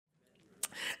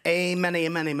Amen,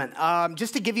 amen, amen.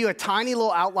 Just to give you a tiny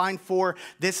little outline for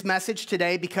this message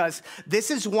today, because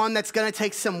this is one that's going to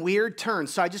take some weird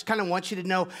turns. So I just kind of want you to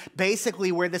know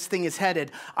basically where this thing is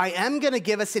headed. I am going to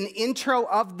give us an intro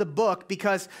of the book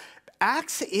because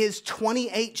Acts is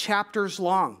 28 chapters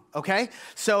long, okay?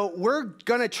 So we're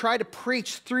going to try to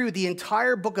preach through the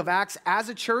entire book of Acts as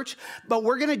a church, but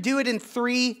we're going to do it in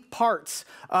 3 parts.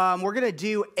 We're going to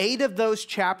do 8 of those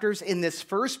chapters in this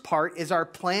first part is our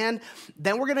plan.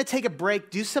 Then we're going to take a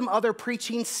break, do some other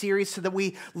preaching series so that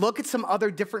we look at some other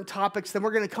different topics. Then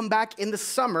we're going to come back in the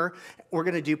summer. We're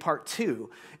going to do part 2.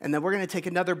 And then we're going to take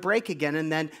another break again.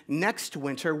 And then next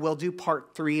winter, we'll do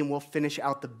part 3 and we'll finish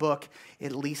out the book.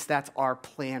 At least that's our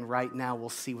plan right now. We'll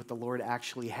see what the Lord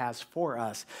actually has for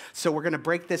us. So we're going to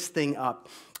break this thing up.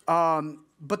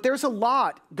 But there's a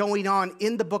lot going on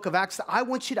in the book of Acts that I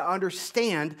want you to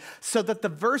understand so that the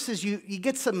verses, you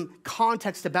get some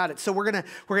context about it. So we're gonna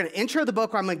intro the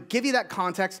book. I'm going to give you that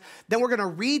context. Then we're going to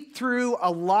read through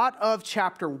a lot of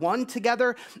chapter 1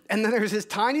 together. And then there's this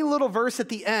tiny little verse at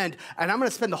the end. And I'm going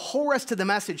to spend the whole rest of the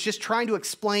message just trying to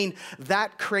explain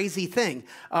that crazy thing.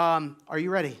 Are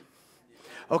you ready?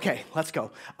 Okay, let's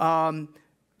go.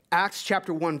 Acts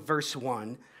chapter 1, verse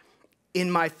 1. In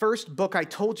my first book, I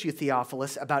told you,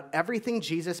 Theophilus, about everything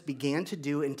Jesus began to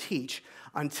do and teach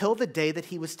until the day that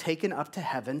he was taken up to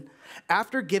heaven,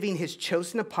 after giving his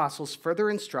chosen apostles further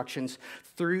instructions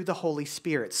through the Holy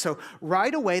Spirit. So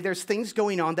right away, there's things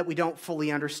going on that we don't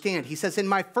fully understand. He says, in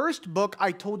my first book,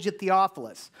 I told you,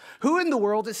 Theophilus. Who in the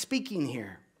world is speaking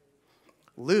here?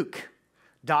 Luke,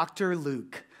 Dr.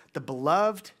 Luke. The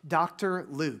beloved Dr.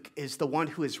 Luke is the one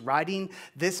who is writing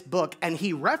this book, and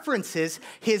he references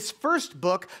his first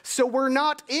book, so we're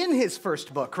not in his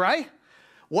first book, right?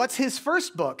 What's his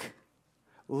first book?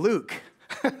 Luke.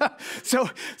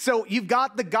 So you've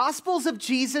got the Gospels of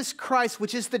Jesus Christ,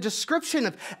 which is the description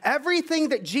of everything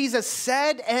that Jesus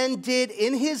said and did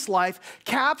in his life,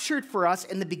 captured for us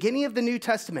in the beginning of the New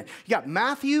Testament. You got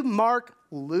Matthew, Mark,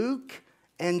 Luke,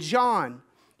 and John.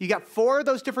 You got 4 of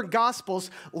those different Gospels.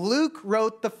 Luke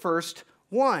wrote the first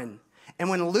one. And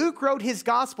when Luke wrote his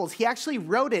Gospels, he actually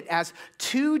wrote it as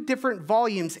 2 different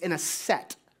volumes in a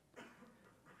set.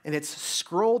 And it's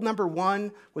scroll number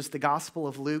 1 was the Gospel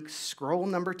of Luke. Scroll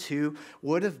number 2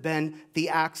 would have been the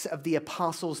Acts of the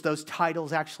Apostles. Those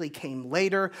titles actually came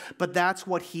later, but that's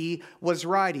what he was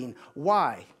writing.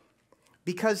 Why?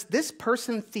 Because this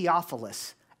person,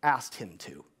 Theophilus, asked him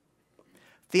to.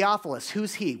 Theophilus,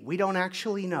 who's he? We don't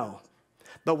actually know.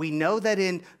 But we know that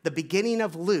in the beginning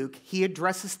of Luke, he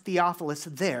addresses Theophilus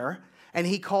there, and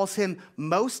he calls him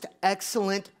most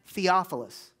excellent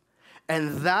Theophilus.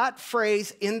 And that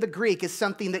phrase in the Greek is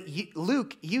something that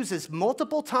Luke uses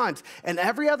multiple times. And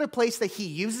every other place that he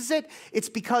uses it, it's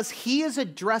because he is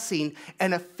addressing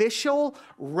an official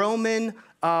Roman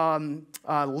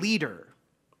leader.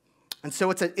 And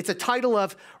so it's a title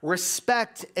of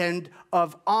respect and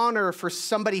of honor for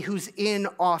somebody who's in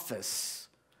office.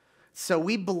 So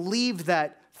we believe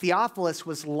that Theophilus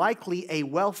was likely a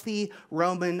wealthy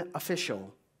Roman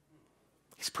official.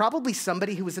 He's probably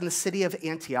somebody who was in the city of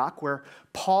Antioch, where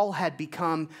Paul had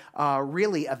become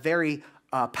really a very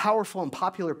powerful and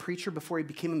popular preacher before he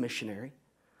became a missionary.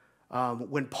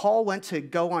 When Paul went to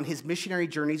go on his missionary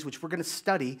journeys, which we're going to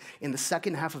study in the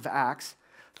second half of Acts,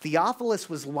 Theophilus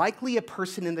was likely a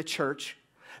person in the church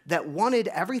that wanted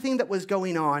everything that was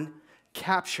going on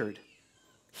captured.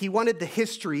 He wanted the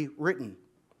history written.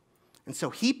 And so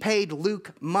he paid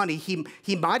Luke money.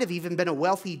 He might have even been a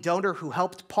wealthy donor who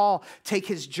helped Paul take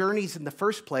his journeys in the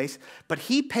first place. But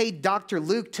he paid Dr.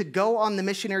 Luke to go on the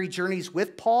missionary journeys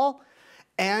with Paul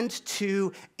and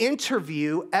to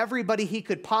interview everybody he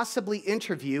could possibly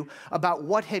interview about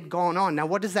what had gone on. Now,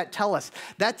 what does that tell us?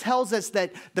 That tells us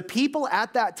that the people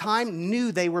at that time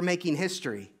knew they were making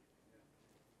history.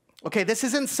 Okay, this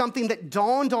isn't something that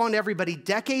dawned on everybody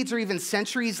decades or even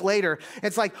centuries later.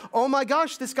 It's like, oh my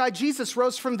gosh, this guy Jesus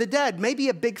rose from the dead. Maybe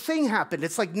a big thing happened.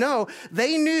 It's like, no,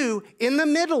 they knew in the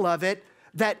middle of it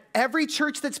that every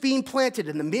church that's being planted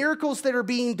and the miracles that are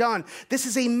being done, this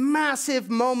is a massive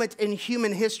moment in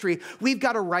human history. We've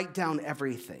got to write down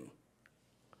everything.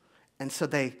 And so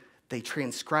they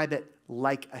transcribe it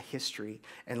like a history.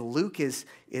 And Luke is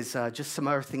just some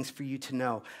other things for you to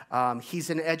know. He's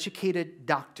an educated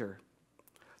doctor.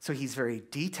 So he's very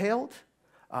detailed.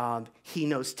 He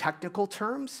knows technical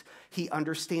terms. He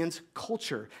understands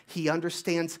culture. He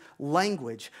understands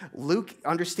language. Luke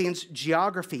understands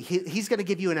geography. He's going to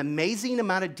give you an amazing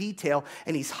amount of detail,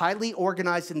 and he's highly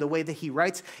organized in the way that he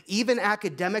writes. Even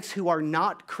academics who are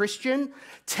not Christian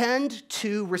tend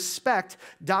to respect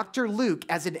Dr. Luke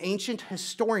as an ancient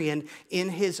historian in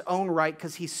his own right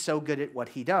because he's so good at what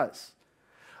he does.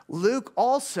 Luke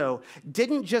also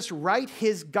didn't just write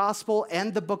his gospel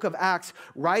and the book of Acts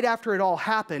right after it all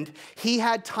happened. He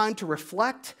had time to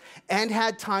reflect and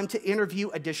had time to interview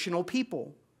additional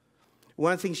people.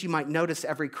 One of the things you might notice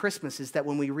every Christmas is that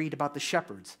when we read about the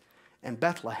shepherds and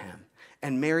Bethlehem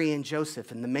and Mary and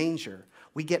Joseph and the manger,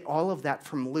 we get all of that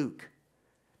from Luke.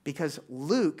 Because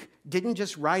Luke didn't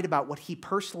just write about what he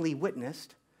personally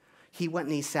witnessed. He went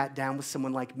and he sat down with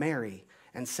someone like Mary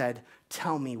and said,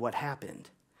 "Tell me what happened."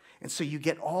 And so you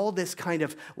get all this kind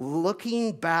of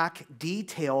looking back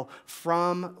detail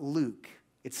from Luke.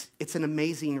 It's an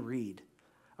amazing read.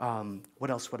 What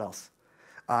else?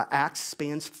 Acts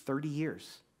spans 30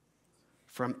 years.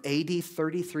 From AD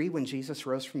 33, when Jesus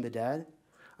rose from the dead,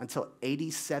 until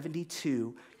AD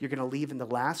 72, you're going to leave in the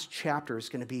last chapter is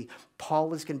going to be,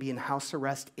 Paul is going to be in house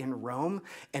arrest in Rome,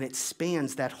 and it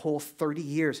spans that whole 30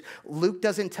 years. Luke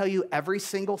doesn't tell you every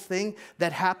single thing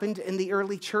that happened in the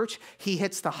early church. He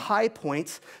hits the high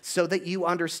points so that you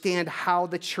understand how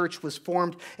the church was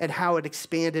formed and how it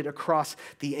expanded across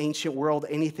the ancient world.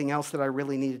 Anything else that I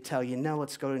really need to tell you? No,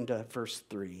 let's go into verse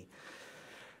 3.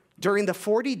 During the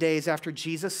 40 days after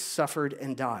Jesus suffered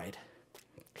and died,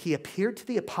 he appeared to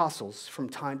the apostles from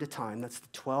time to time. That's the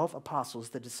 12 apostles,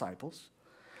 the disciples.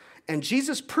 And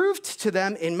Jesus proved to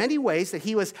them in many ways that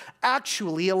he was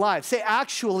actually alive. Say,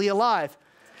 actually alive.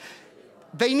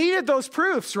 They needed those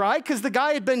proofs, right? Because the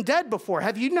guy had been dead before.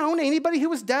 Have you known anybody who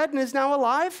was dead and is now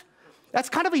alive? That's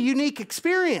kind of a unique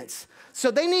experience.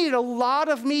 So they needed a lot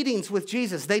of meetings with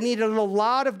Jesus. They needed a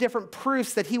lot of different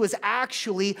proofs that he was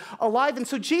actually alive. And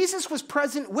so Jesus was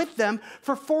present with them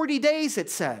for 40 days, it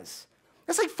says.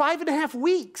 That's like 5.5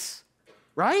 weeks,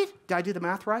 right? Did I do the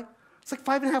math right? It's like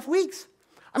 5.5 weeks.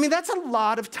 I mean, that's a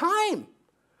lot of time.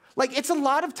 Like, it's a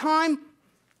lot of time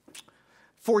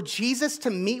for Jesus to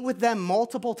meet with them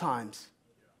multiple times,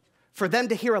 for them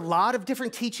to hear a lot of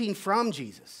different teaching from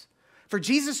Jesus, for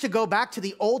Jesus to go back to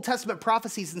the Old Testament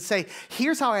prophecies and say,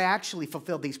 here's how I actually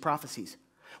fulfilled these prophecies.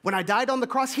 When I died on the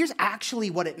cross, here's actually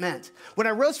what it meant. When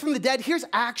I rose from the dead, here's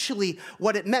actually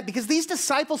what it meant. Because these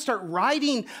disciples start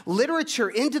writing literature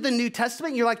into the New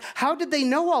Testament, and you're like, how did they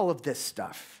know all of this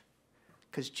stuff?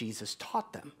 Because Jesus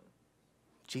taught them.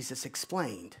 Jesus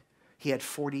explained. He had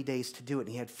 40 days to do it, and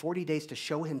he had 40 days to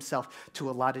show himself to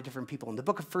a lot of different people. In the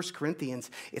book of 1 Corinthians,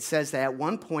 it says that at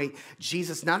one point,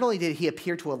 Jesus, not only did he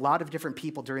appear to a lot of different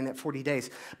people during that 40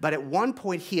 days, but at one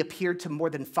point, he appeared to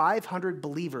more than 500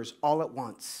 believers all at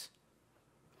once.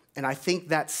 And I think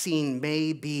that scene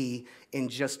may be in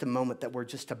just a moment that we're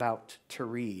just about to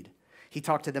read. He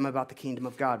talked to them about the kingdom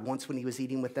of God. Once when he was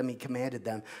eating with them, he commanded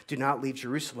them, do not leave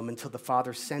Jerusalem until the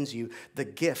Father sends you the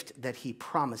gift that he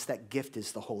promised. That gift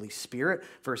is the Holy Spirit.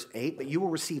 Verse 8, but you will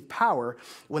receive power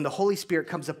when the Holy Spirit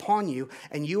comes upon you,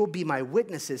 and you will be my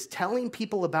witnesses, telling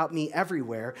people about me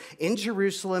everywhere, in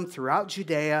Jerusalem, throughout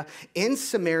Judea, in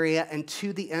Samaria, and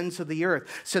to the ends of the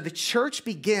earth. So the church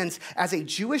begins as a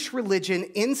Jewish religion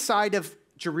inside of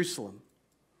Jerusalem.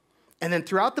 And then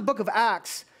throughout the book of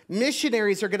Acts,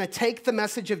 missionaries are going to take the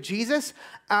message of Jesus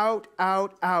out,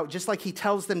 just like he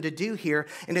tells them to do here.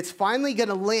 And it's finally going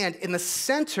to land in the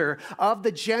center of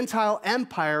the Gentile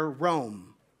empire,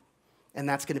 Rome. And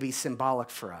that's going to be symbolic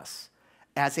for us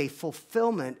as a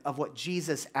fulfillment of what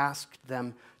Jesus asked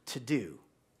them to do.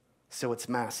 So it's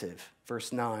massive.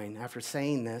 Verse 9, after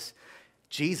saying this,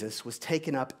 Jesus was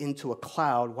taken up into a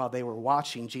cloud while they were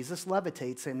watching. Jesus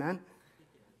levitates, amen?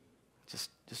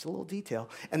 Just a little detail.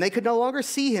 And they could no longer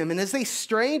see him. And as they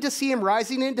strained to see him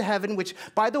rising into heaven, which,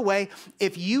 by the way,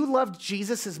 if you loved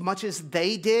Jesus as much as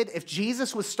they did, if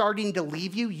Jesus was starting to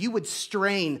leave you, you would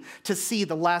strain to see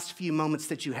the last few moments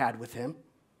that you had with him.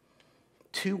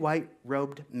 2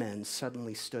 white-robed men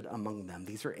suddenly stood among them.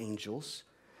 These are angels.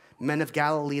 Men of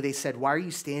Galilee, they said, why are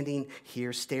you standing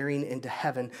here staring into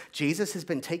heaven? Jesus has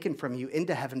been taken from you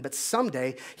into heaven, but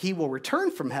someday he will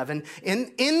return from heaven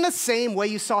in the same way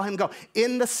you saw him go.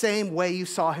 In the same way you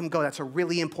saw him go. That's a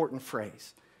really important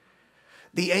phrase.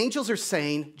 The angels are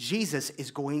saying Jesus is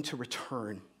going to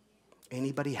return.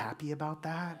 Anybody happy about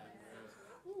that?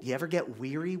 Do you ever get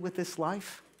weary with this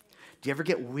life? Do you ever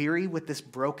get weary with this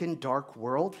broken, dark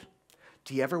world?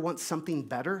 Do you ever want something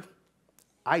better?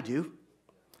 I do.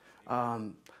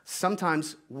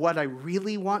 Sometimes what I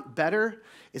really want better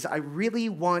is I really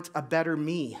want a better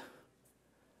me.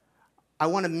 I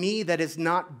want a me that is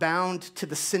not bound to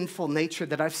the sinful nature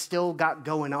that I've still got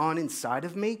going on inside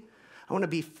of me. I want to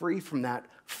be free from that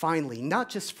finally, not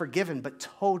just forgiven, but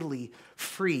totally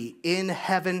free in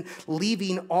heaven,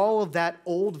 leaving all of that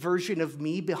old version of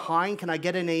me behind. Can I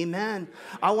get an amen?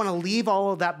 I want to leave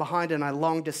all of that behind, and I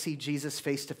long to see Jesus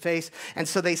face to face. And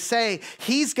so they say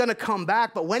he's going to come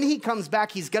back, but when he comes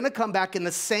back, he's going to come back in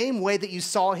the same way that you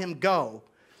saw him go.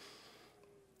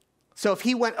 So if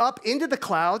he went up into the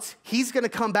clouds, he's going to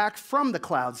come back from the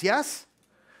clouds, yes?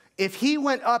 If he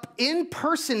went up in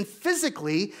person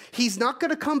physically, he's not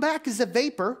going to come back as a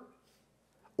vapor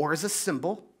or as a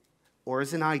symbol or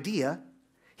as an idea.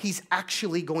 He's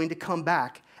actually going to come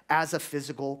back as a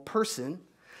physical person.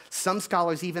 Some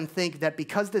scholars even think that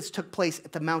because this took place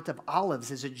at the Mount of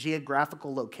Olives as a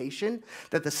geographical location,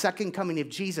 that the second coming of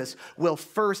Jesus will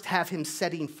first have him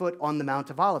setting foot on the Mount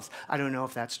of Olives. I don't know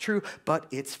if that's true, but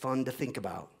it's fun to think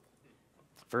about.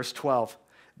 Verse 12.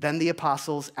 Then the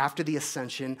apostles, after the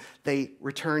ascension, they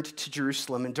returned to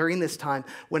Jerusalem. And during this time,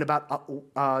 when about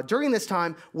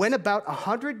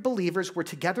 100 believers were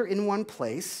together in one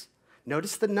place,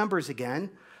 notice the numbers again.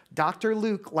 Dr.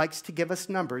 Luke likes to give us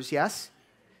numbers, yes?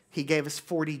 He gave us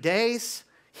 40 days.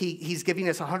 He's giving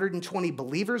us 120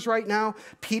 believers right now.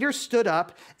 Peter stood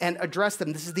up and addressed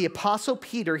them. This is the apostle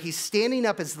Peter. He's standing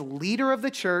up as the leader of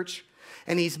the church,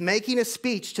 and he's making a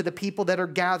speech to the people that are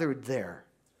gathered there.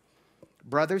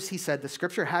 Brothers, he said, the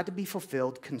scripture had to be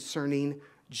fulfilled concerning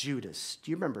Judas. Do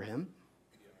you remember him?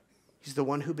 He's the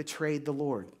one who betrayed the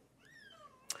Lord,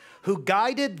 who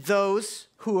guided those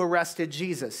who arrested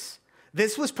Jesus.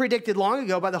 This was predicted long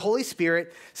ago by the Holy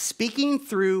Spirit, speaking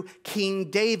through King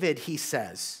David, he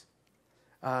says.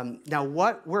 Now,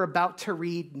 what we're about to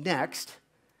read next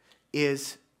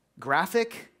is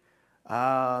graphic,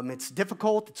 it's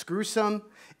difficult, it's gruesome,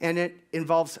 and it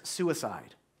involves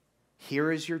suicide.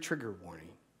 Here is your trigger warning.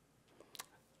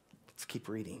 Let's keep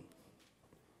reading.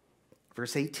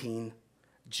 Verse 18,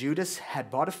 Judas had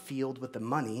bought a field with the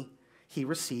money he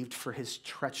received for his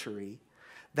treachery.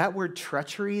 That word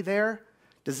treachery there,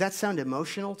 does that sound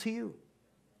emotional to you?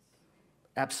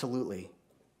 Absolutely.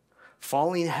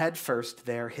 Falling head first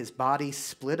there, his body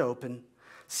split open,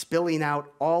 spilling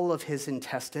out all of his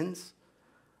intestines.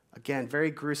 Again, very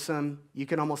gruesome. You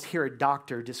can almost hear a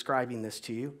doctor describing this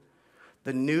to you.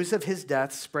 The news of his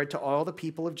death spread to all the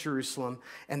people of Jerusalem,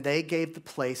 and they gave the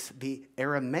place the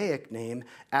Aramaic name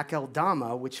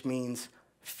Akeldama, which means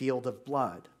field of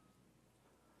blood.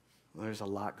 Well, there's a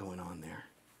lot going on there.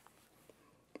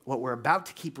 What we're about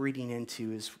to keep reading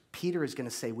into is Peter is going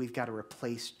to say we've got to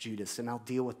replace Judas, and I'll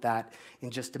deal with that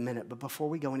in just a minute. But before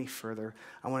we go any further,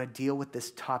 I want to deal with this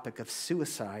topic of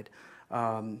suicide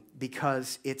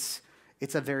because it's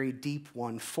a very deep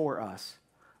one for us.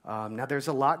 Now, there's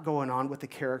a lot going on with a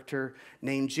character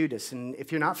named Judas, and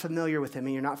if you're not familiar with him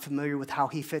and you're not familiar with how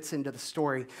he fits into the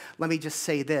story, let me just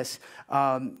say this.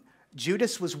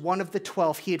 Judas was one of the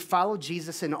 12. He had followed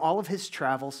Jesus in all of his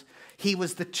travels. He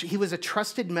was a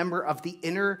trusted member of the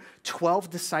inner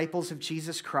 12 disciples of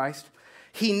Jesus Christ.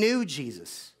 He knew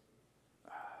Jesus.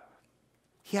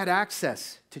 He had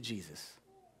access to Jesus.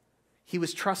 He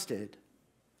was trusted.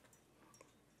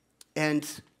 And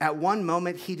at one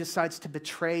moment, he decides to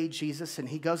betray Jesus, and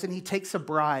he goes and he takes a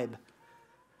bribe.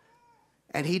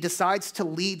 And he decides to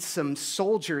lead some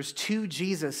soldiers to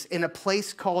Jesus in a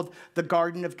place called the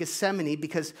Garden of Gethsemane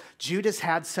because Judas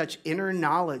had such inner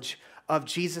knowledge of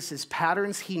Jesus'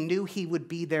 patterns. He knew he would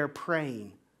be there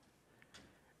praying.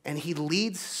 And he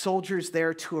leads soldiers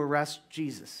there to arrest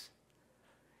Jesus.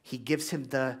 He gives him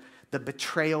the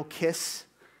betrayal kiss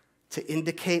to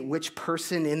indicate which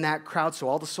person in that crowd, so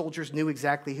all the soldiers knew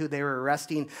exactly who they were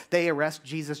arresting. They arrest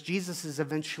Jesus. Jesus is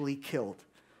eventually killed.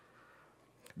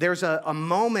 There's a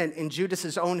moment in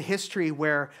Judas's own history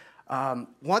where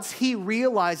once he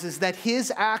realizes that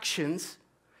his actions,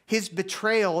 his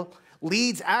betrayal,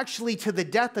 leads actually to the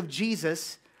death of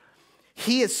Jesus,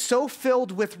 he is so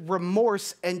filled with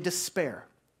remorse and despair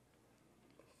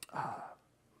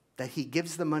that he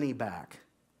gives the money back.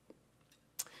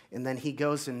 And then he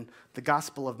goes, and the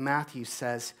Gospel of Matthew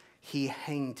says he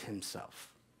hanged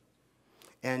himself.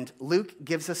 And Luke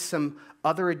gives us some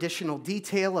other additional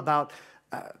detail about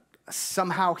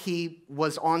somehow he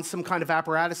was on some kind of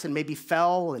apparatus and maybe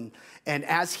fell. And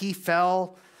as he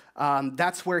fell,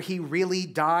 that's where he really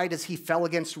died, as he fell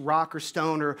against rock or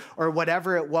stone or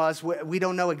whatever it was. We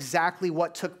don't know exactly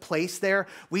what took place there.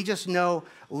 We just know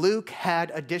Luke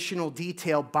had additional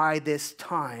detail by this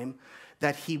time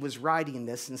that he was writing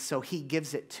this, and so he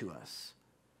gives it to us.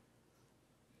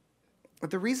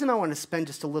 But the reason I want to spend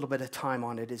just a little bit of time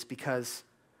on it is because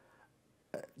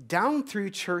down through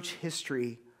church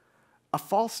history, a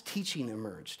false teaching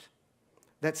emerged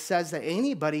that says that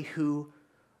anybody who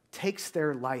takes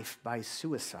their life by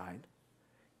suicide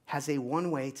has a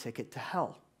one-way ticket to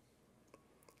hell.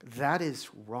 That is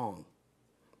wrong.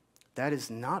 That is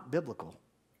not biblical.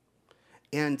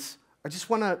 And I just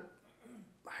want to,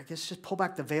 just pull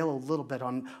back the veil a little bit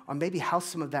on maybe how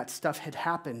some of that stuff had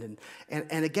happened.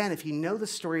 And again, if you know the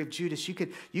story of Judas, you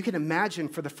can imagine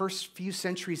for the first few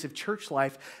centuries of church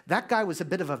life, that guy was a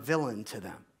bit of a villain to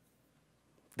them.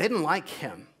 They didn't like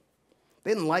him.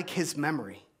 They didn't like his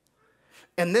memory.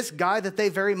 And this guy that they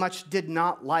very much did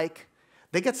not like,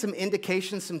 they get some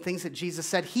indications, some things that Jesus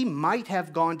said, he might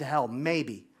have gone to hell,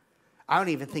 maybe. I don't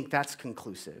even think that's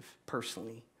conclusive,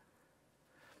 personally.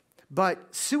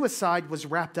 But suicide was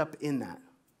wrapped up in that.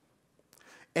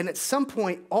 And at some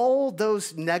point, all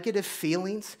those negative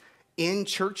feelings in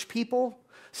church people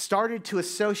started to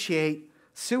associate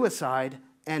suicide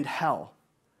and hell.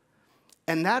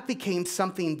 And that became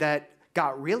something that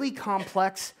got really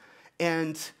complex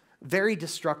and very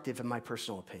destructive, in my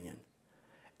personal opinion.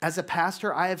 As a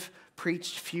pastor, I have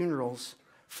preached funerals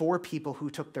for people who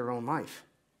took their own life.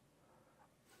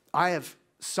 I have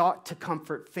sought to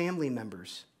comfort family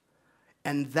members.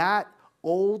 And that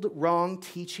old wrong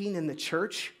teaching in the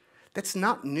church, that's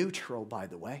not neutral, by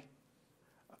the way.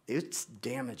 It's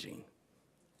damaging.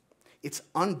 It's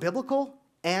unbiblical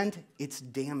and it's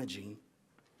damaging.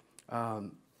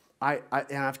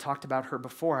 I've talked about her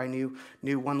before. I knew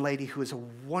one lady who was a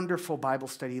wonderful Bible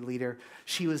study leader.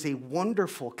 She was a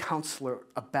wonderful counselor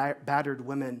of battered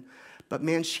women. But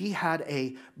man, she had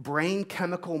a brain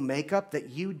chemical makeup that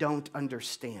you don't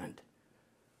understand.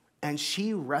 And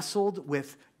she wrestled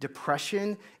with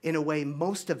depression in a way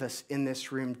most of us in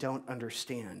this room don't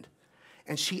understand.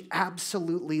 And she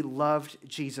absolutely loved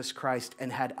Jesus Christ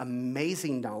and had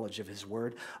amazing knowledge of his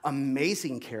word,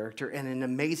 amazing character, and an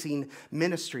amazing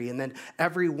ministry. And then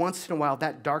every once in a while,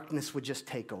 that darkness would just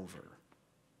take over.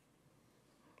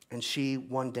 And she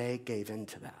one day gave in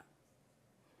to that.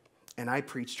 And I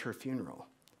preached her funeral.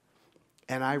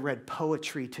 And I read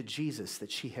poetry to Jesus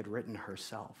that she had written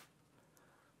herself.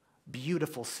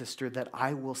 Beautiful sister that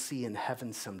I will see in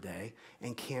heaven someday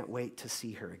and can't wait to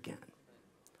see her again.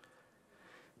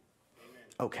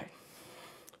 Okay,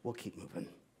 we'll keep moving.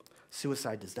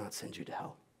 Suicide does not send you to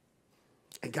hell.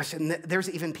 And gosh, and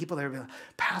there's even people that are like,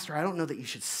 Pastor, I don't know that you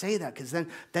should say that because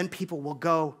then people will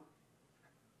go,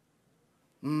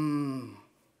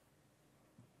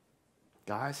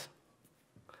 Guys,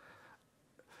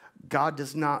 God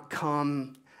does not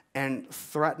come and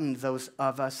threaten those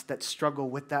of us that struggle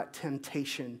with that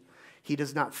temptation. He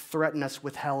does not threaten us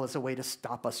with hell as a way to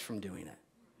stop us from doing it.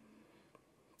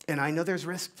 And I know there's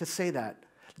risk to say that.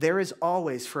 There is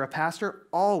always, for a pastor,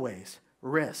 always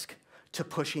risk to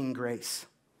pushing grace,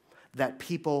 that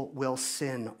people will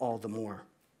sin all the more.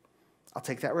 I'll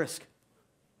take that risk.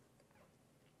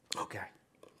 Okay.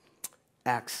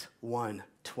 Acts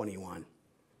 1:21.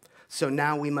 So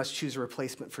now we must choose a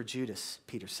replacement for Judas,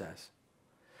 Peter says.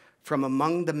 From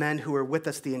among the men who were with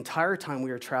us the entire time we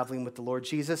were traveling with the Lord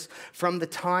Jesus, from the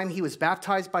time he was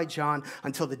baptized by John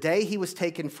until the day he was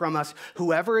taken from us,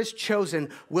 whoever is chosen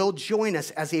will join us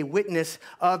as a witness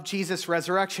of Jesus'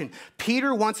 resurrection.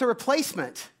 Peter wants a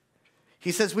replacement.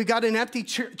 He says, we got an empty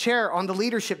chair on the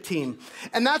leadership team.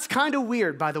 And that's kind of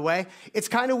weird, by the way. It's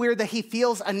kind of weird that he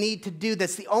feels a need to do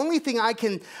this. The only thing I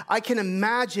can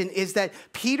imagine is that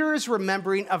Peter is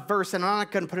remembering a verse, and I'm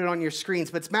not going to put it on your screens,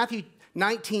 but it's Matthew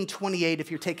 19:28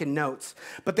 if you're taking notes.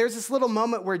 But there's this little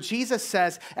moment where Jesus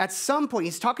says, at some point,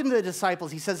 he's talking to the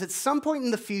disciples, he says, at some point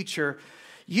in the future,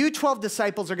 you 12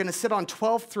 disciples are going to sit on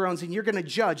 12 thrones and you're going to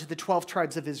judge the 12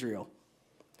 tribes of Israel.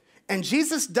 And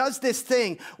Jesus does this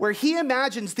thing where he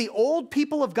imagines the old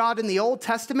people of God in the Old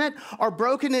Testament are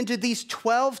broken into these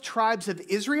 12 tribes of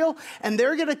Israel, and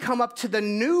they're going to come up to the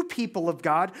new people of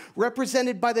God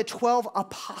represented by the 12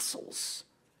 apostles.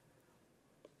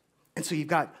 And so you've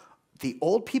got the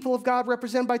old people of God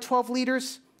represented by 12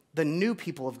 leaders, the new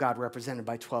people of God represented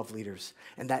by 12 leaders.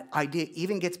 And that idea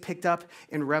even gets picked up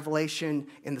in Revelation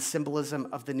in the symbolism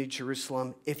of the New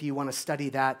Jerusalem. If you want to study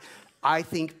that, I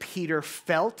think Peter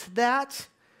felt that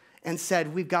and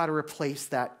said, we've got to replace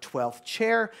that 12th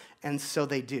chair. And so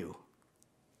they do.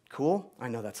 Cool? I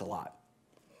know that's a lot.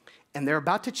 And they're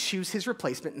about to choose his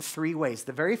replacement in 3 ways.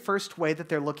 The very first way that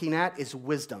they're looking at is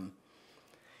wisdom.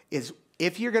 Is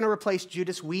if you're going to replace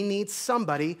Judas, we need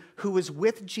somebody who was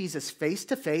with Jesus face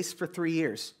to face for 3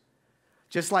 years.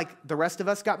 Just like the rest of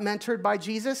us got mentored by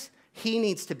Jesus, he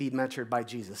needs to be mentored by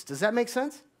Jesus. Does that make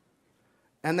sense?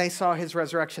 And they saw his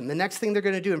resurrection. The next thing they're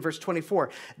going to do in verse 24,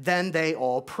 then they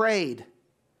all prayed.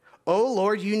 Oh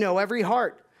Lord, you know every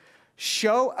heart.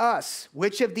 Show us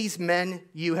which of these men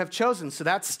you have chosen. So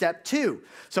that's step 2.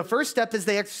 So first step is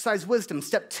they exercise wisdom.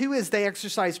 Step 2 is they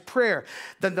exercise prayer.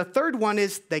 Then the third one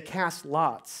is they cast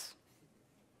lots.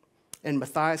 And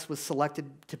Matthias was selected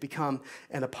to become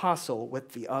an apostle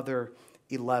with the other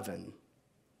 11.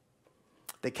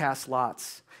 They cast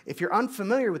lots. If you're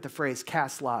unfamiliar with the phrase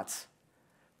cast lots,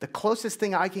 the closest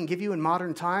thing I can give you in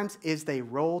modern times is they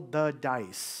rolled the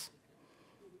dice.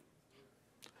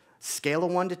 Scale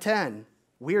of 1 to 10,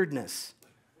 weirdness.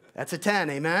 That's a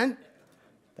 10, amen?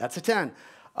 That's a 10.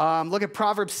 Look at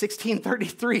Proverbs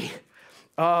 16:33.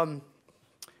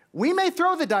 We may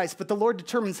throw the dice, but the Lord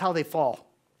determines how they fall.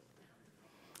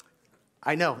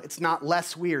 I know, it's not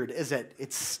less weird, is it?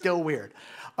 It's still weird.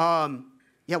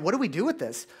 Yeah, what do we do with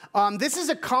this? This is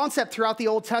a concept throughout the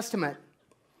Old Testament.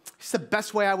 It's the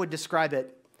best way I would describe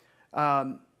it.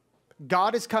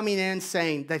 God is coming in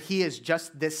saying that he is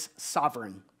just this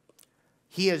sovereign.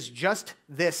 He is just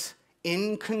this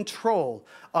in control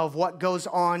of what goes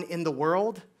on in the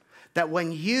world, that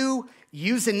when you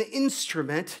use an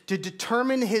instrument to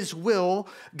determine his will,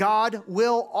 God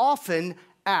will often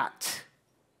act.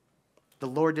 The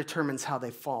Lord determines how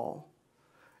they fall.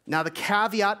 Now, the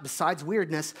caveat, besides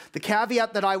weirdness, the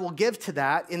caveat that I will give to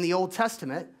that in the Old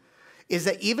Testament is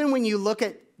that even when you look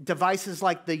at devices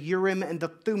like the Urim and the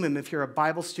Thummim, if you're a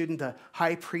Bible student, the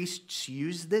high priests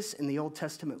use this in the Old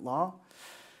Testament law.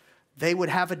 They would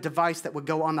have a device that would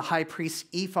go on the high priest's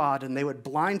ephod, and they would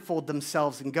blindfold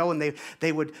themselves and go, and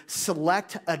they would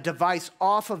select a device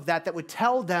off of that would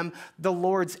tell them the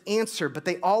Lord's answer. But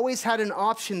they always had an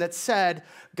option that said,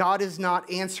 God is not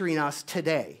answering us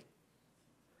today.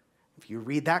 If you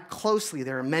read that closely,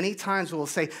 there are many times where we'll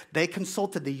say they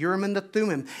consulted the Urim and the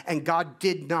Thummim, and God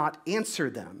did not answer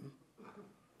them.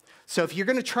 So if you're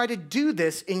going to try to do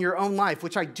this in your own life,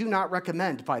 which I do not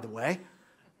recommend, by the way,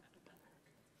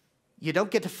 you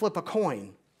don't get to flip a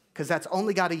coin, because that's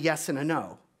only got a yes and a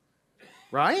no,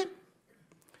 right?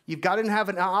 You've got to have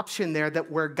an option there that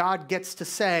where God gets to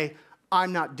say,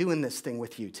 I'm not doing this thing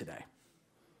with you today.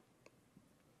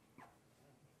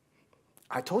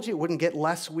 I told you it wouldn't get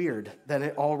less weird than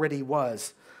it already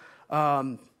was.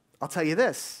 I'll tell you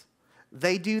this.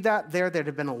 They do that there. There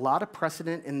have been a lot of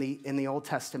precedent in the Old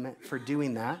Testament for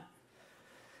doing that.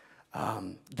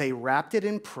 They wrapped it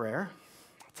in prayer.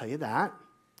 I'll tell you that.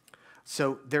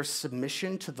 So their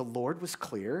submission to the Lord was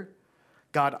clear.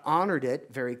 God honored it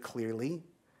very clearly.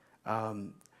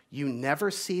 You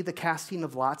never see the casting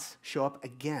of lots show up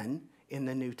again in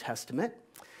the New Testament.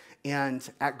 And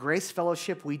at Grace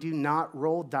Fellowship, we do not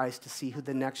roll dice to see who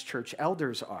the next church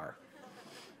elders are.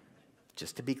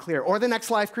 Just to be clear. Or the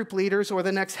next life group leaders, or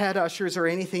the next head ushers, or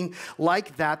anything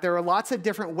like that. There are lots of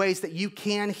different ways that you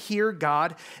can hear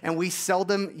God, and we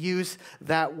seldom use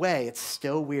that way. It's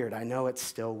still weird. I know it's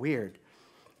still weird.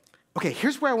 Okay,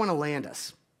 here's where I want to land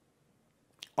us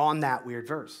on that weird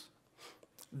verse.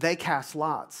 They cast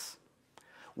lots.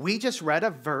 We just read a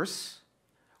verse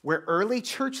where early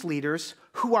church leaders,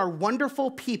 who are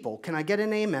wonderful people, can I get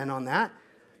an amen on that?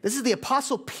 This is the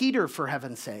Apostle Peter, for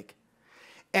heaven's sake.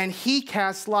 And he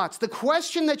casts lots. The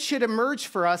question that should emerge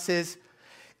for us is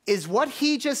what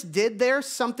he just did there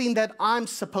something that I'm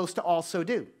supposed to also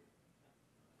do?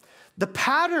 The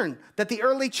pattern that the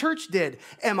early church did,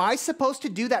 am I supposed to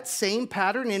do that same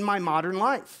pattern in my modern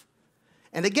life?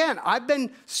 And again, I've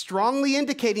been strongly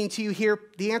indicating to you here,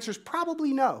 the answer is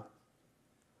probably no.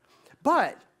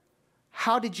 But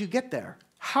how did you get there?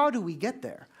 How do we get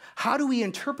there? How do we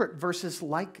interpret verses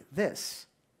like this?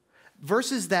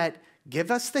 Verses that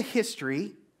give us the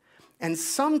history, and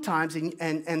sometimes,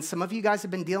 and some of you guys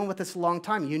have been dealing with this a long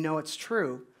time, you know it's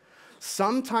true.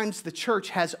 Sometimes the church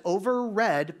has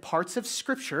overread parts of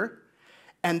Scripture,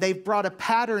 and they've brought a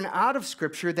pattern out of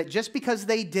Scripture that just because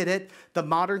they did it, the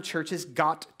modern church has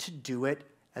got to do it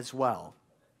as well.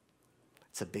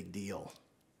 It's a big deal.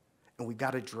 And we've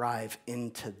got to drive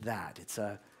into that.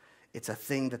 It's a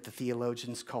thing that the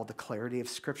theologians call the clarity of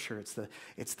Scripture.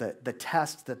 It's the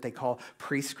test that they call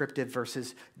prescriptive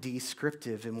versus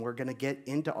descriptive. And we're going to get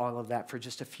into all of that for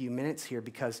just a few minutes here,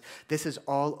 because this is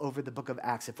all over the book of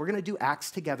Acts. If we're going to do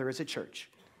Acts together as a church,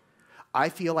 I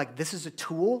feel like this is a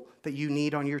tool that you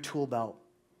need on your tool belt.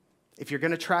 If you're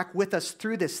going to track with us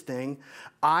through this thing,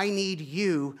 I need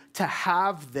you to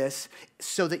have this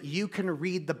so that you can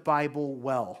read the Bible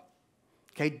well.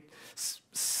 Okay?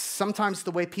 Sometimes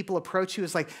the way people approach you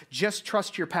is like, just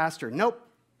trust your pastor. Nope.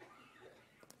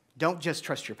 Don't just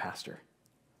trust your pastor.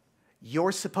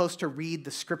 You're supposed to read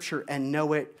the Scripture and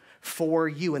know it for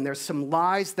you. And there's some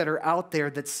lies that are out there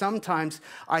that sometimes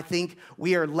I think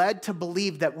we are led to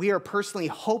believe that we are personally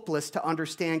hopeless to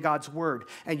understand God's word,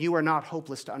 and you are not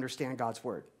hopeless to understand God's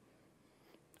word.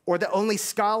 Or that only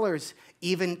scholars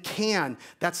even can.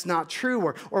 That's not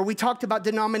true. Or we talked about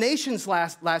denominations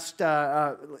last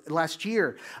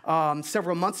year,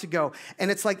 several months ago. And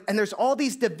it's like, and there's all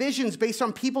these divisions based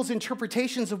on people's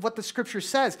interpretations of what the scripture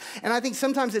says. And I think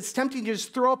sometimes it's tempting to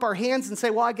just throw up our hands and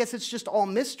say, well, I guess it's just all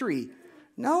mystery.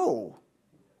 No.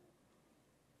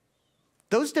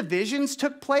 Those divisions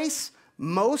took place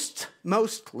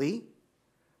mostly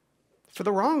for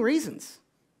the wrong reasons.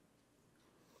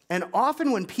 And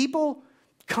often when people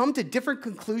come to different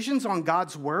conclusions on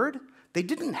God's word, they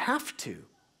didn't have to.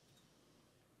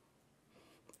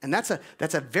 And that's a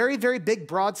very, very big,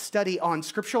 broad study on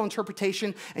scriptural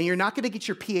interpretation, and you're not going to get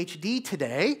your PhD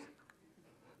today,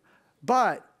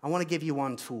 but I want to give you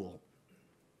one tool.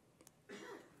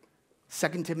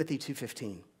 2 Timothy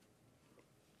 2:15.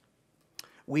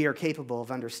 We are capable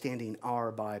of understanding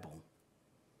our Bible.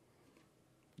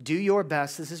 Do your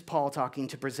best, this is Paul talking,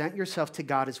 to present yourself to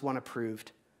God as one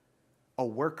approved, a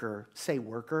worker, say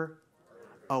worker,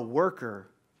 a worker.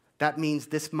 That means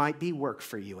this might be work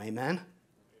for you, amen?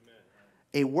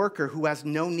 A worker who has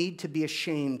no need to be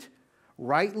ashamed,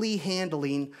 rightly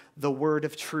handling the word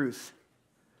of truth.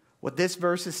 What this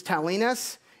verse is telling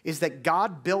us is that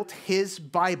God built his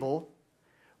Bible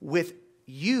with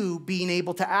you being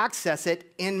able to access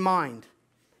it in mind.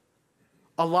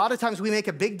 A lot of times we make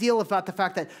a big deal about the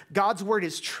fact that God's word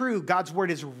is true, God's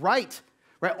word is right?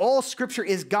 All scripture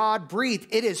is God-breathed.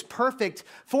 It is perfect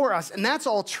for us, and that's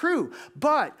all true.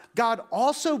 But God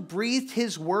also breathed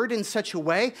his word in such a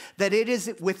way that it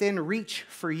is within reach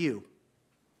for you.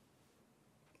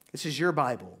 This is your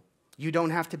Bible. You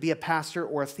don't have to be a pastor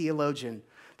or a theologian.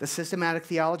 The systematic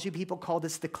theology people call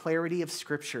this the clarity of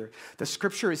Scripture. The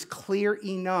Scripture is clear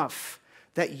enough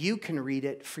that you can read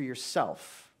it for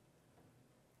yourself.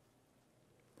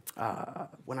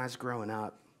 When I was growing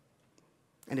up,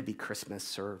 and it'd be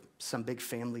Christmas or some big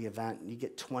family event, and you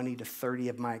get 20 to 30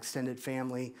 of my extended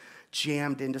family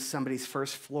jammed into somebody's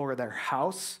first floor of their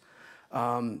house,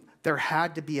 there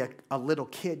had to be a little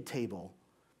kid table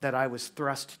that I was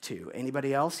thrust to.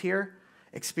 Anybody else here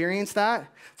experience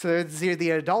that? So there's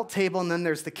the adult table, and then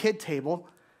there's the kid table.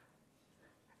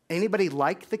 Anybody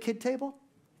like the kid table?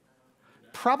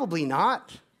 Probably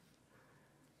not.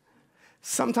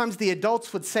 Sometimes the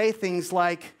adults would say things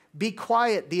like, "Be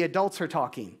quiet, the adults are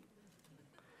talking."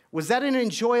 Was that an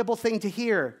enjoyable thing to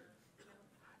hear?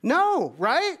 No,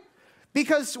 right?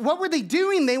 Because what were they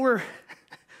doing? They were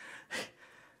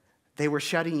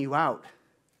shutting you out.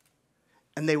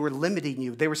 And they were limiting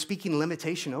you. They were speaking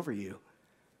limitation over you.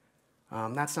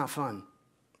 That's not fun.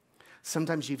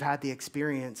 Sometimes you've had the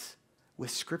experience with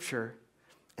Scripture,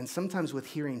 and sometimes with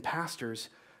hearing pastors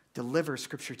deliver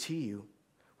Scripture to you,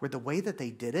 where the way that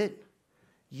they did it,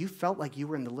 you felt like you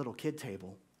were in the little kid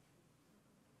table.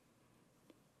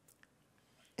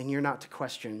 And you're not to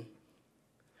question.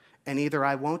 And either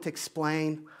I won't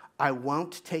explain, I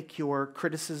won't take your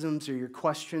criticisms or your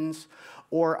questions,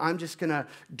 or I'm just going to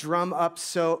drum up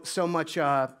so much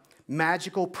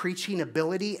magical preaching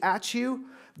ability at you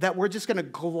that we're just going to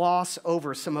gloss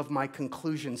over some of my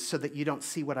conclusions so that you don't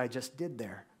see what I just did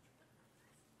there.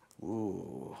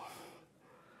 Ooh.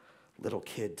 Little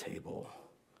kid table.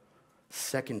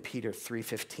 2 Peter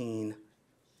 3:15.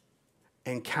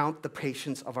 And count the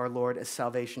patience of our Lord as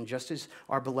salvation, just as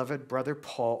our beloved brother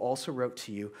Paul also wrote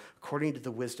to you, according to the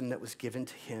wisdom that was given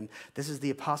to him. This is the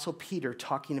Apostle Peter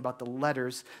talking about the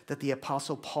letters that the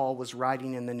Apostle Paul was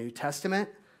writing in the New Testament.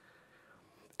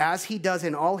 As he does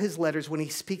in all his letters when he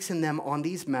speaks in them of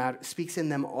these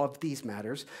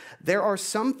matters, there are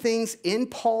some things in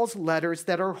Paul's letters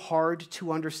that are hard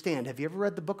to understand. Have you ever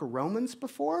read the book of Romans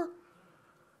before?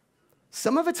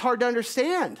 Some of it's hard to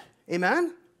understand.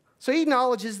 Amen? So he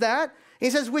acknowledges that.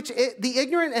 He says, which the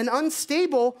ignorant and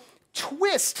unstable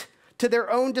twist to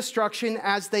their own destruction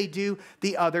as they do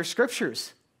the other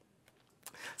scriptures.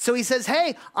 So he says,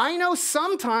 hey, I know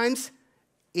sometimes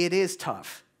it is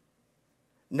tough.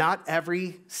 Not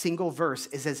every single verse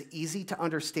is as easy to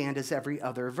understand as every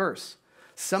other verse.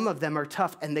 Some of them are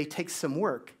tough and they take some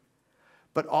work.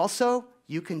 But also,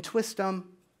 you can twist them.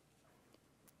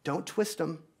 Don't twist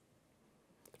them.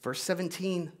 Verse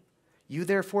 17, you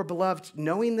therefore, beloved,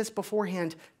 knowing this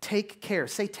beforehand, take care.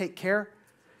 Say, take care.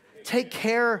 Take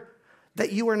care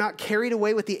that you are not carried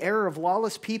away with the error of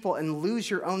lawless people and lose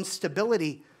your own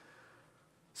stability.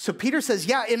 So Peter says,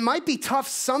 yeah, it might be tough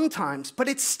sometimes, but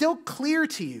it's still clear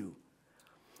to you.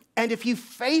 And if you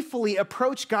faithfully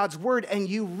approach God's word and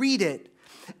you read it,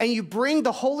 and you bring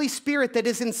the Holy Spirit that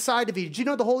is inside of you. Did you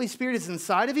know the Holy Spirit is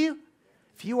inside of you?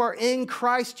 If you are in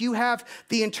Christ, you have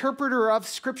the interpreter of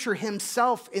Scripture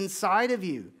himself inside of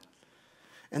you.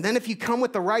 And then if you come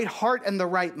with the right heart and the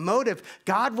right motive,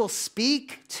 God will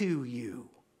speak to you.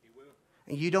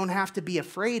 And you don't have to be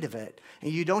afraid of it.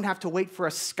 And you don't have to wait for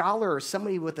a scholar or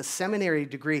somebody with a seminary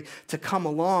degree to come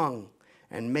along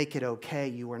and make it okay.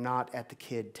 You are not at the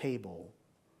kid table.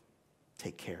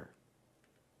 Take care.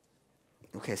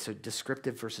 Okay, so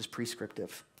descriptive versus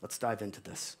prescriptive. Let's dive into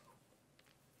this.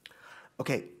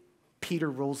 Okay,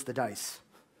 Peter rolls the dice.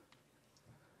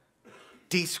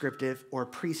 Descriptive or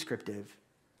prescriptive.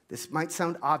 This might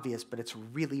sound obvious, but it's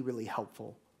really, really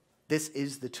helpful. This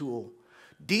is the tool.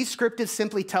 Descriptive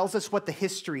simply tells us what the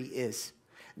history is.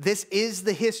 This is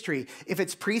the history. If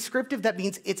it's prescriptive, that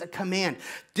means it's a command.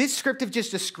 Descriptive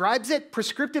just describes it.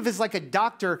 Prescriptive is like a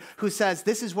doctor who says,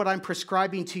 this is what I'm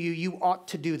prescribing to you. You ought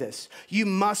to do this. You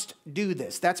must do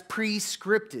this. That's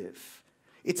prescriptive.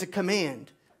 It's a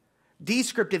command.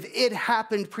 Descriptive, it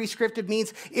happened. Prescriptive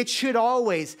means it should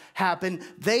always happen.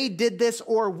 They did this,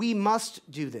 or we must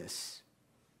do this.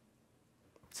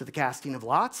 So the casting of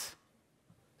lots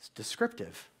is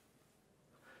descriptive.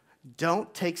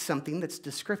 Don't take something that's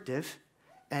descriptive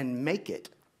and make it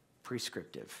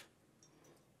prescriptive.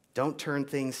 Don't turn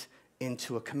things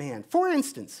into a command. For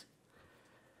instance,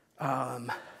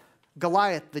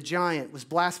 Goliath, the giant, was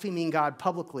blaspheming God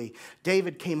publicly.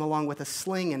 David came along with a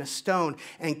sling and a stone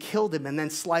and killed him and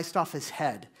then sliced off his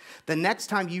head. The next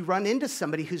time you run into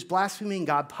somebody who's blaspheming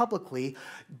God publicly,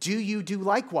 do you do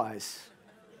likewise?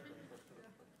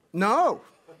 No.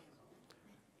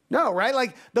 No, right?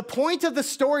 Like the point of the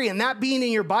story and that being in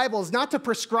your Bible is not to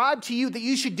prescribe to you that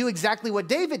you should do exactly what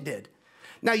David did.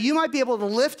 Now, you might be able to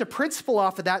lift a principle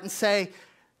off of that and say,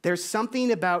 there's something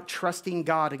about trusting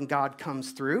God and God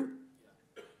comes through.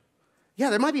 Yeah,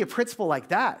 there might be a principle like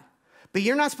that. But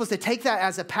you're not supposed to take that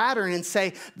as a pattern and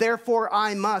say, therefore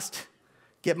I must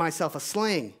get myself a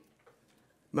sling.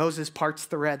 Moses parts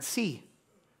the Red Sea.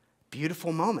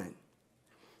 Beautiful moment.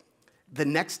 The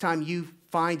next time you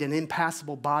find an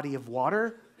impassable body of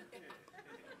water,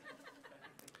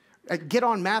 get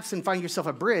on maps and find yourself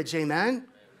a bridge, amen?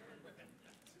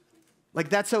 Like,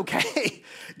 that's okay.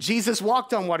 Jesus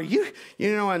walked on water. You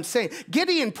know what I'm saying.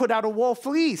 Gideon put out a wool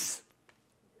fleece.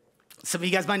 Some of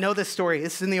you guys might know this story.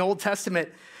 This is in the Old Testament.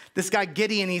 This guy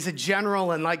Gideon, he's a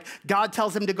general, and like God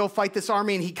tells him to go fight this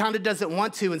army, and he kind of doesn't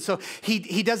want to. And so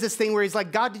he does this thing where he's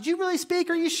like, God, did you really speak?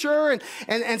 Are you sure?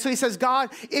 And so he says, God,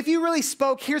 if you really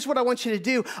spoke, here's what I want you to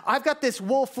do. I've got this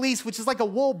wool fleece, which is like a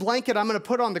wool blanket I'm going to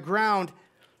put on the ground.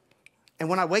 And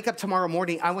when I wake up tomorrow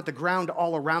morning, I want the ground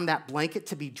all around that blanket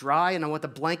to be dry, and I want the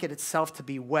blanket itself to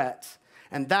be wet.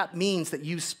 And that means that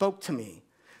you spoke to me.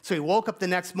 So he woke up the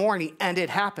next morning, and it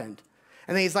happened.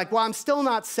 And then he's like, well, I'm still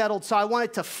not settled, so I want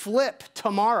it to flip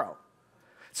tomorrow.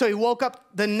 So he woke up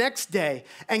the next day,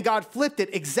 and God flipped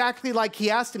it exactly like he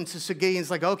asked him to. So Gideon's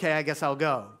like, okay, I guess I'll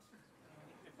go.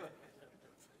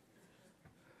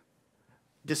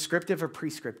 Descriptive or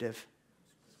prescriptive?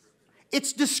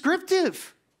 It's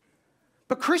descriptive.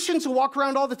 But Christians will walk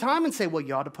around all the time and say, well,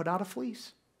 you ought to put out a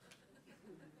fleece.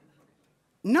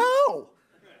 No.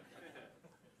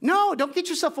 No, don't get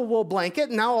yourself a wool blanket,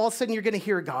 and now all of a sudden you're going to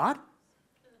hear God.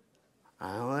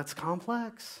 Oh, that's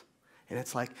complex. And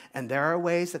it's like, and there are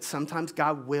ways that sometimes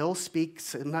God will speak,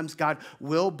 sometimes God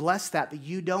will bless that, but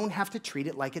you don't have to treat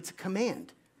it like it's a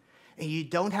command. And you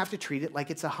don't have to treat it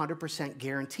like it's 100%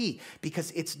 guarantee,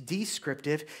 because it's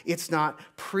descriptive, it's not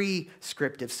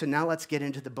prescriptive. So now let's get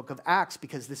into the book of Acts,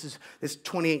 because this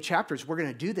 28 chapters, we're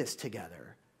going to do this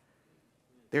together.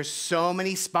 There's so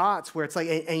many spots where it's like,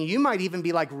 and you might even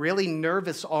be like really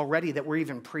nervous already that we're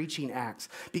even preaching Acts,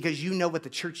 because you know what the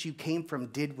church you came from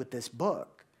did with this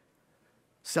book.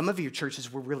 Some of your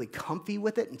churches were really comfy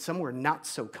with it, and some were not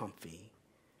so comfy.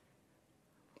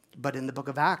 But in the book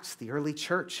of Acts, the early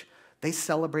church, they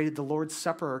celebrated the Lord's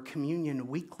Supper or communion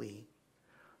weekly.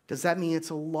 Does that mean it's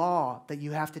a law that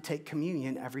you have to take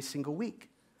communion every single week?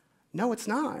 No, it's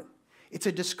not. It's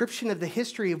a description of the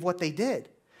history of what they did.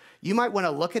 You might want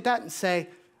to look at that and say,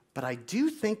 but I do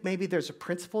think maybe there's a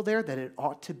principle there that it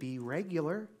ought to be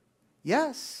regular.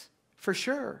 Yes, for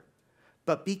sure.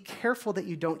 But be careful that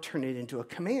you don't turn it into a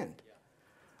command.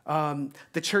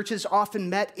 The churches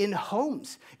often met in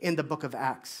homes in the book of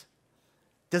Acts.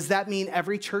 Does that mean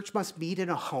every church must meet in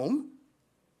a home?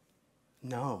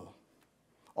 No,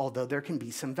 although there can be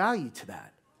some value to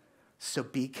that. So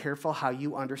be careful how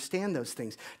you understand those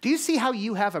things. Do you see how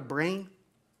you have a brain?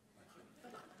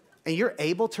 And you're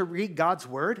able to read God's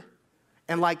word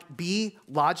and like be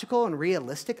logical and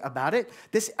realistic about it.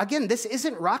 This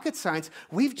isn't rocket science.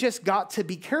 We've just got to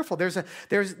be careful. There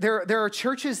are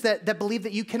churches that believe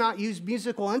that you cannot use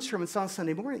musical instruments on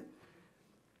Sunday morning.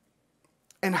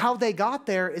 And how they got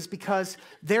there is because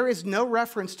there is no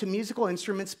reference to musical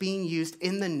instruments being used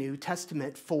in the New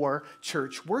Testament for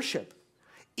church worship,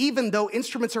 even though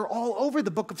instruments are all over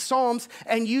the book of Psalms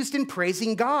and used in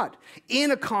praising God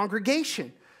in a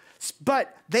congregation.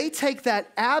 But they take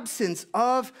that absence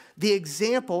of the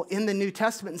example in the New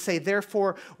Testament and say,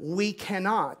 therefore, we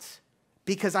cannot,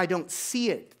 because I don't see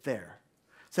it there.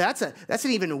 So that's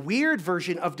an even weird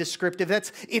version of descriptive.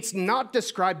 It's not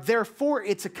described, therefore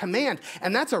it's a command.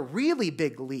 And that's a really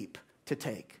big leap to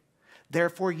take.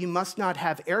 Therefore, you must not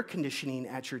have air conditioning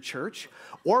at your church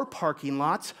or parking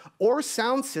lots or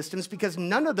sound systems, because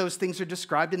none of those things are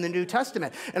described in the New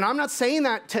Testament. And I'm not saying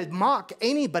that to mock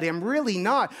anybody. I'm really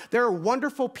not. There are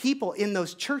wonderful people in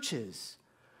those churches.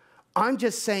 I'm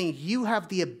just saying you have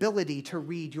the ability to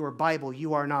read your Bible.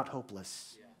 You are not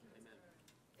hopeless.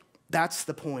 That's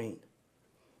the point.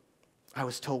 I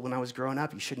was told when I was growing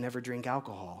up, you should never drink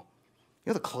alcohol.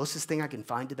 You know, the closest thing I can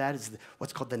find to that is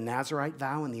what's called the Nazirite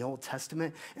vow in the Old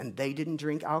Testament, and they didn't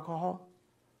drink alcohol.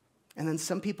 And then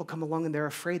some people come along and they're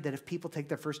afraid that if people take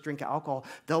their first drink of alcohol,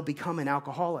 they'll become an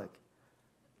alcoholic.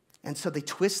 And so they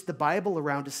twist the Bible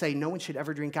around to say no one should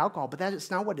ever drink alcohol, but that is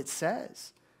not what it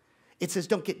says. It says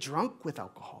don't get drunk with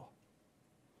alcohol.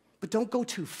 But don't go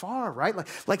too far, right?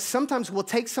 Like sometimes we'll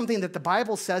take something that the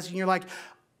Bible says and you're like,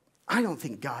 I don't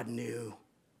think God knew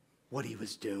what he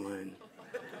was doing.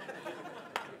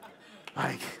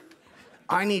 Like,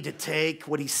 I need to take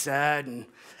what he said and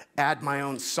add my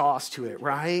own sauce to it,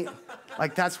 right?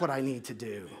 Like, that's what I need to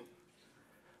do.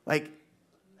 Like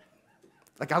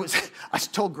I was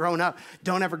told growing up,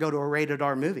 don't ever go to a rated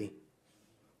R movie.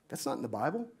 That's not in the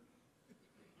Bible.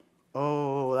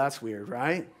 Oh, that's weird,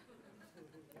 right?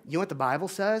 You know what the Bible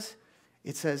says?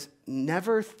 It says,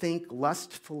 never think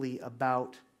lustfully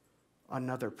about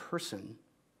another person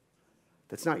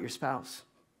that's not your spouse.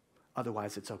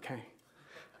 Otherwise, it's okay.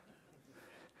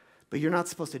 But you're not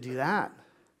supposed to do that.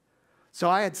 So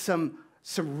I had some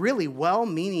really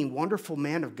well-meaning, wonderful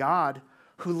man of God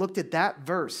who looked at that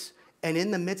verse, and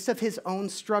in the midst of his own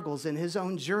struggles and his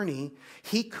own journey,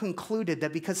 he concluded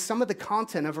that because some of the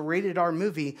content of a rated R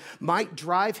movie might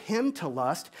drive him to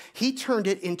lust, he turned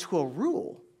it into a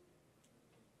rule.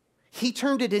 He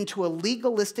turned it into a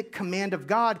legalistic command of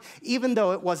God, even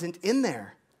though it wasn't in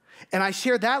there. And I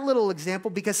share that little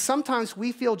example because sometimes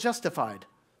we feel justified.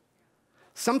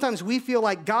 Sometimes we feel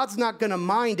like God's not going to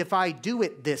mind if I do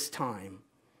it this time.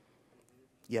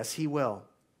 Yes, he will.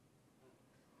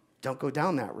 Don't go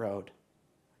down that road.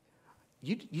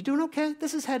 You doing okay?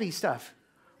 This is heady stuff.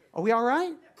 Are we all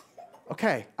right?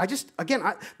 Okay.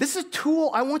 This is a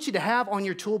tool I want you to have on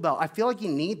your tool belt. I feel like you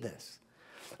need this.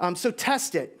 So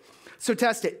test it.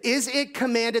 Is it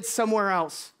commanded somewhere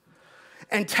else?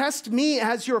 And test me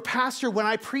as your pastor when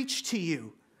I preach to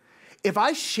you. If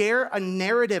I share a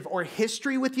narrative or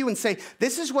history with you and say,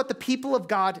 this is what the people of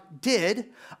God did,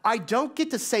 I don't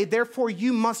get to say, therefore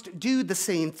you must do the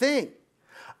same thing.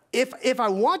 If I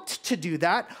want to do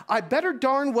that, I better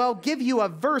darn well give you a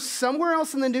verse somewhere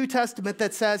else in the New Testament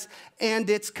that says, and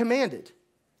it's commanded.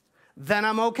 Then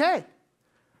I'm okay,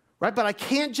 right? But I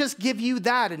can't just give you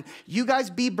that, and you guys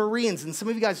be Bereans, and some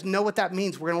of you guys know what that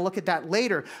means. We're going to look at that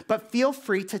later, but feel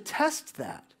free to test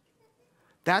that.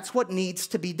 That's what needs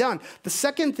to be done. The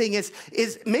second thing is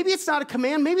maybe it's not a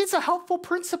command, maybe it's a helpful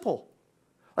principle.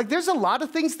 Like there's a lot of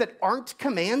things that aren't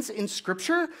commands in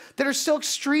Scripture that are still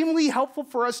extremely helpful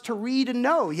for us to read and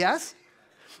know, yes?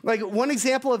 Like one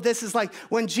example of this is like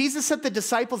when Jesus sent the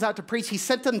disciples out to preach, he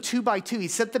sent them 2 by 2. He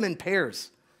sent them in pairs.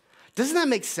 Doesn't that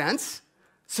make sense?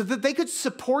 So that they could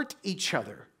support each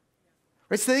other.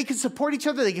 Right? So they could support each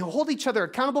other, they could hold each other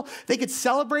accountable, they could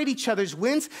celebrate each other's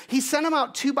wins. He sent them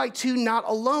out 2 by 2, not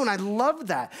alone. I love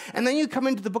that. And then you come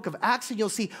into the book of Acts and you'll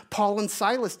see Paul and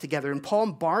Silas together, and Paul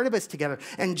and Barnabas together,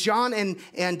 and John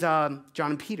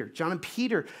and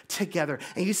Peter together.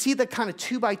 And you see the kind of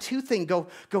 2 by 2 thing go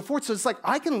forward. So it's like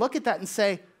I can look at that and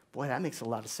say, boy, that makes a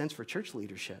lot of sense for church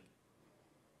leadership.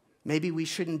 Maybe we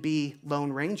shouldn't be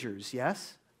lone rangers,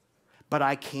 yes? But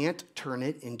I can't turn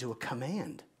it into a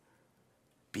command.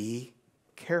 Be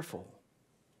careful.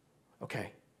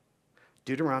 Okay,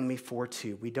 Deuteronomy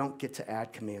 4:2. We don't get to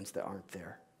add commands that aren't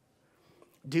there.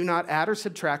 Do not add or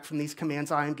subtract from these commands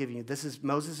I am giving you. This is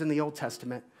Moses in the Old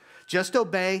Testament. Just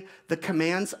obey the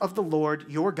commands of the Lord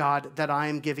your God that I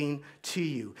am giving to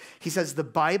you. He says the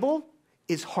Bible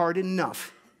is hard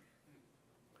enough.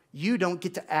 You don't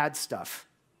get to add stuff.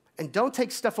 And don't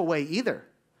take stuff away either.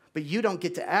 but you don't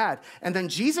get to add. And then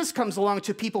Jesus comes along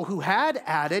to people who had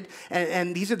added,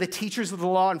 and these are the teachers of the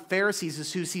law and Pharisees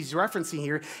is who he's referencing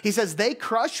here. He says they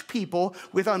crush people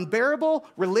with unbearable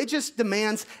religious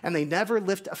demands, and they never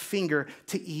lift a finger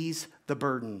to ease the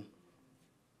burden.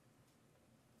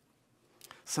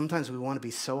 Sometimes we want to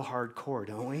be so hardcore,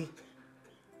 don't we?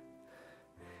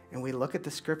 And we look at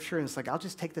the scripture and it's like, I'll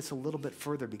just take this a little bit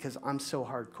further because I'm so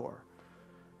hardcore.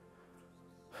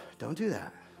 Don't do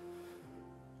that.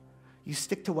 You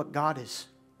stick to what God has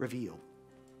revealed.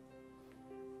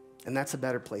 And that's a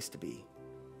better place to be.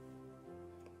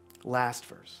 Last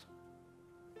verse.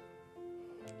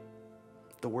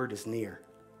 The word is near.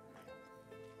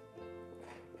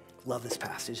 Love this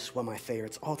passage. It's one of my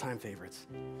favorites, all-time favorites.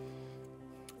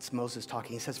 It's Moses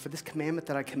talking. He says, for this commandment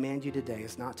that I command you today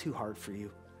is not too hard for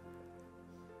you.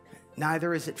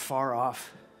 Neither is it far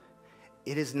off.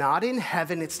 It is not in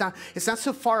heaven. It's not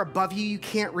so far above you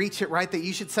can't reach it, right? That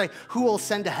you should say, who will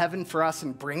ascend to heaven for us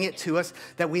and bring it to us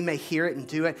that we may hear it and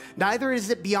do it? Neither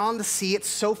is it beyond the sea. It's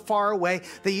so far away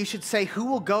that you should say, who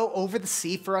will go over the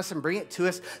sea for us and bring it to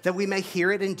us that we may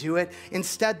hear it and do it?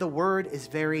 Instead, the word is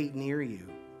very near you.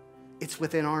 It's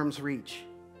within arm's reach.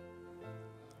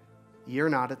 You're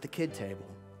not at the kid table.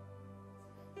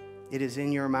 It is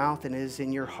in your mouth and it is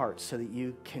in your heart so that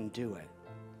you can do it.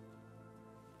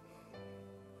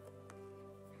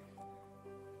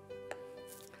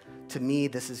 To me,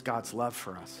 this is God's love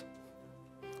for us.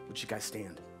 Would you guys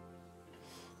stand?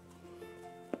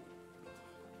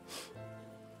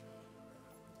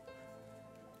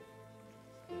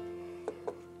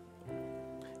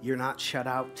 You're not shut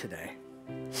out today.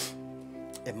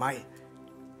 It might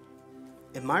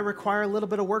require a little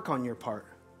bit of work on your part,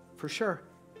 for sure.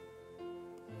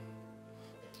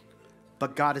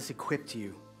 But God has equipped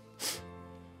you.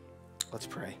 Let's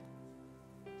pray.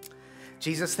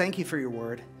 Jesus, thank you for your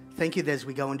word. Thank you that as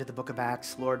we go into the book of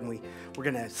Acts, Lord, and we're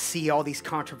going to see all these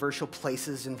controversial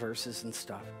places and verses and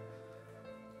stuff.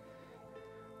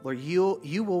 Lord,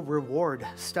 you will reward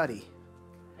study.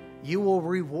 You will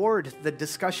reward the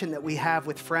discussion that we have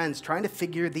with friends, trying to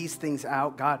figure these things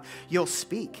out. God, you'll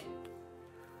speak.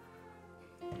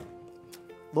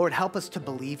 Lord, help us to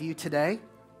believe you today.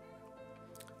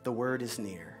 The word is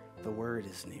near. The word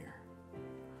is near.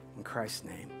 In Christ's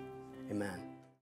name, amen.